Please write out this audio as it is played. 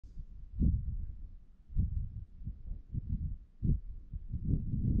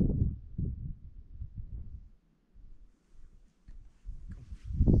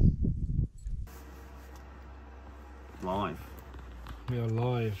live. We are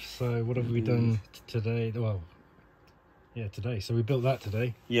live. So what have we done today? Well, yeah, today. So we built that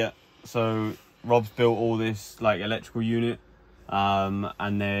today. Yeah. So Rob's built all this like electrical unit,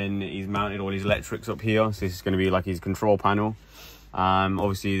 and then he's mounted all his electrics up here. So this is going to be like his control panel.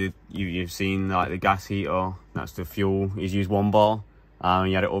 Obviously you've seen like the gas heater. That's the fuel. He's used 1 bar.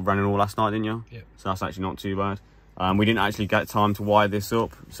 You had it all running all last night, didn't you? Yeah. So that's actually not too bad. We didn't actually get time to wire this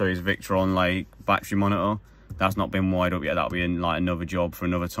up. So his VICTRON like battery monitor, that's not been wired up yet. That'll be in like another job for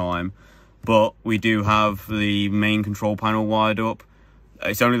another time. But we do have the main control panel wired up.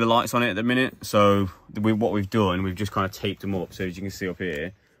 It's only the lights on it at the minute. So what we've done, we've just kind of taped them up. So as you can see up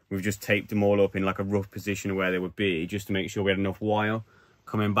here, we've just taped them all up in like a rough position where they would be, just to make sure we had enough wire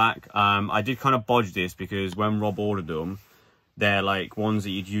coming back. I did kind of bodge this because when Rob ordered them, they're like ones that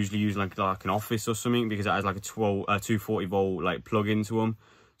you'd usually use like an office or something, because it has like a 240 volt like plug into them.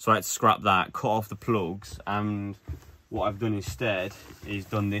 So I had to scrap that, cut off the plugs, and what I've done instead is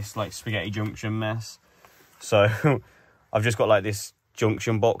done this like spaghetti junction mess. So I've just got like this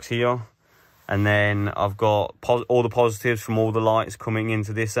junction box here, and then I've got all the positives from all the lights coming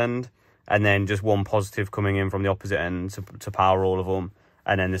into this end, and then just one positive coming in from the opposite end to power all of them,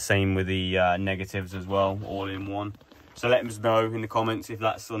 and then the same with the negatives as well, all in one. So let us know in the comments if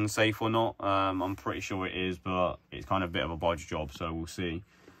that's unsafe or not. I'm pretty sure it is, but it's kind of a bit of a bodge job, so we'll see.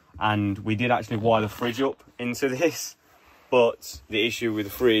 And we did actually wire the fridge up into this, but the issue with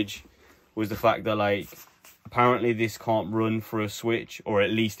the fridge was the fact that like apparently this can't run through a switch, or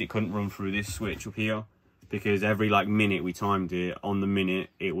at least it couldn't run through this switch up here, because every like minute we timed it, on the minute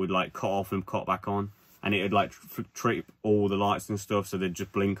it would like cut off and cut back on, and it would like trip all the lights and stuff, so they'd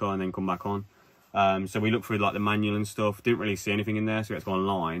just blinker and then come back on. So we looked through like the manual and stuff, didn't really see anything in there, so we had to go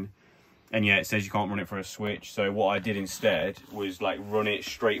online, and yeah, it says you can't run it for a switch. So what I did instead was like run it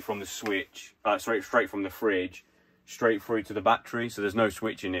straight from the switch, straight from the fridge, straight through to the battery. So there's no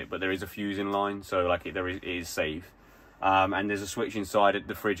switch in it, but there is a fuse in line, so like it is safe. And there's a switch inside at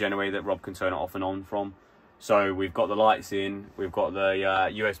the fridge anyway that Rob can turn it off and on from. So we've got the lights in, we've got the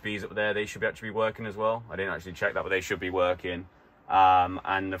USBs up there, they should actually be working as well. I didn't actually check that, but they should be working.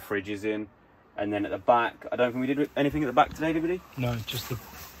 And the fridge is in. And then at the back, I don't think we did anything at the back today, did we? No, just the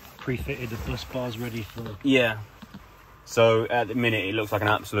pre-fitted bus bars ready for... Yeah. So at the minute, it looks like an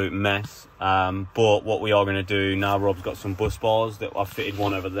absolute mess. But what we are going to do, now Rob's got some bus bars that I've fitted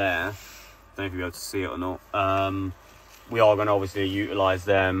one over there. I don't know if you'll be able to see it or not. We are going to obviously utilise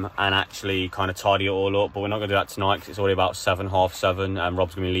them and actually kind of tidy it all up. But we're not going to do that tonight because it's already about 7, half 7. And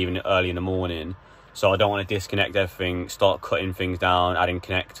Rob's going to be leaving it early in the morning. So I don't want to disconnect everything, start cutting things down, adding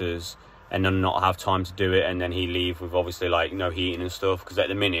connectors, and then not have time to do it, and then he leave with obviously like no heating and stuff, because at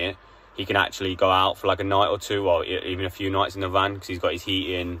the minute he can actually go out for like a night or two, or even a few nights in the van, because he's got his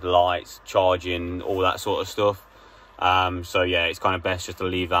heating, lights, charging, all that sort of stuff. So yeah, it's kind of best just to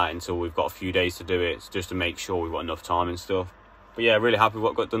leave that until we've got a few days to do it, just to make sure we've got enough time and stuff. But yeah, really happy with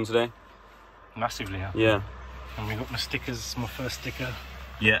what got done today. Massively happy. Yeah. And we got my stickers, my first sticker.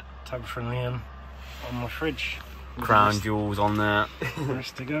 Yeah. Tab friendly on my fridge. Crown jewels on there.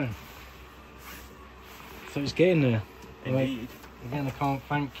 Rest to go. So it's getting there. Indeed. Again, I can't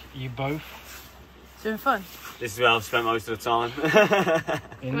thank you both. It's been fun. This is where I've spent most of the time.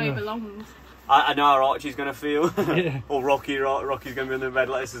 Where he belongs. I know how Archie's going to feel. Yeah. Or Rocky's going to be in the bed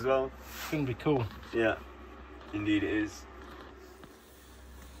like this as well. It's going to be cool. Yeah, indeed it is.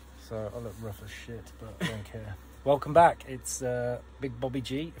 So I look rough as shit, but I don't care. Welcome back. It's Big Bobby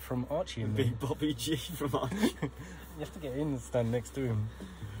G from Archie and Me. Big Bobby G from Archie. You have to get in and stand next to him.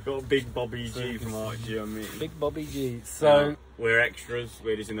 Got Big Bobby G from Archie and Me. Big Bobby G. So yeah, we're extras.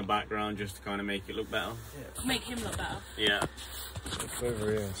 We're just in the background just to kind of make it look better. Yeah. Make him look better. Yeah. It's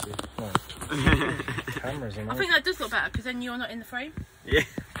over here. See? No. Cameras on. I think that does look better because then you're not in the frame. Yeah.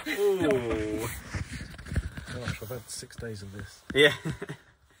 Ooh. Gosh, I've had 6 days of this. Yeah.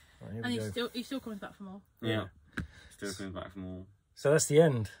 Right, and he still comes back for more. Yeah. Still comes back for more. So that's the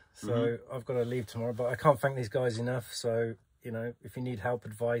end. So I've got to leave tomorrow, but I can't thank these guys enough. So, you know, if you need help,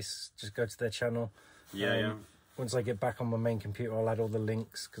 advice, just go to their channel. Yeah, Once I get back on my main computer, I'll add all the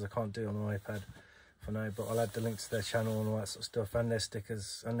links, because I can't do it on my iPad for now, but I'll add the links to their channel and all that sort of stuff, and their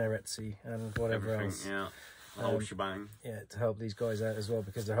stickers, and their Etsy, and whatever else. Yeah, the whole shebang. Yeah, to help these guys out as well,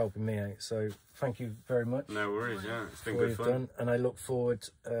 because they're helping me out. So thank you very much. No worries, yeah. It's been good fun. Done, and I look forward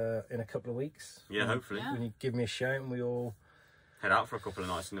in a couple of weeks. Yeah, hopefully. When you give me a shout and we all... head out for a couple of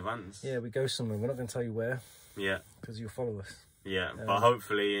nights in advance. Yeah, we go somewhere. We're not going to tell you where. Yeah. Because you'll follow us. Yeah, but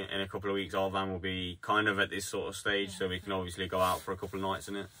hopefully in a couple of weeks our van will be kind of at this sort of stage, so we can obviously go out for a couple of nights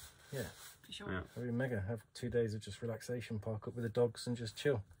in it. Yeah. For sure. Yeah. It'll be mega. Have 2 days of just relaxation, park up with the dogs and just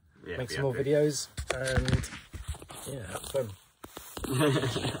chill. Yeah, make some more videos, and Yeah, have fun.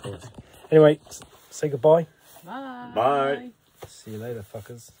 Anyway, say goodbye. Bye. Bye. See you later,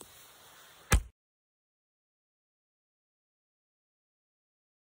 fuckers.